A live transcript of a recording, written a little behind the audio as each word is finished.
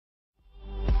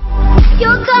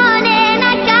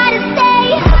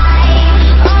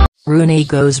Rooney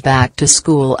goes back to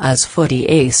school as footy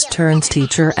ace turns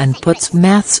teacher and puts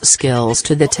maths skills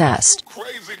to the test.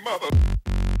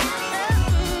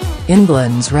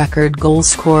 England's record goal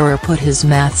scorer put his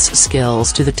maths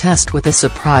skills to the test with a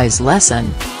surprise lesson.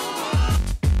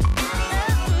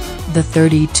 The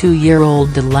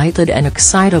 32-year-old delighted an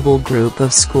excitable group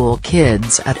of school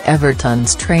kids at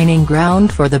Everton's training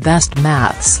ground for the best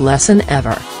maths lesson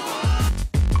ever.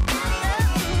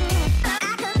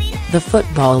 The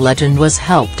football legend was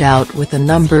helped out with the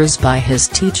numbers by his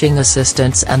teaching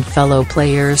assistants and fellow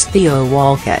players Theo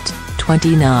Walcott,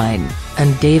 29,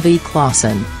 and Davy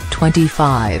Clausen,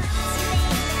 25.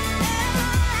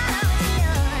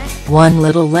 One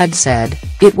little lad said,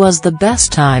 "It was the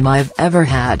best time I've ever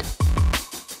had."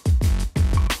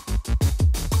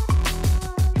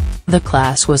 The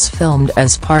class was filmed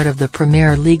as part of the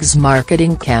Premier League's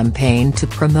marketing campaign to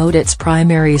promote its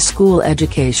primary school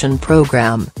education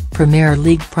program, Premier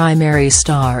League Primary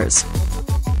Stars.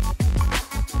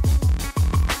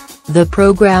 The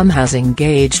program has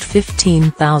engaged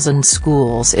 15,000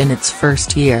 schools in its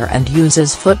first year and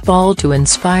uses football to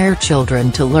inspire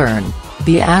children to learn,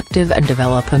 be active and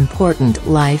develop important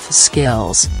life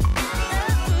skills.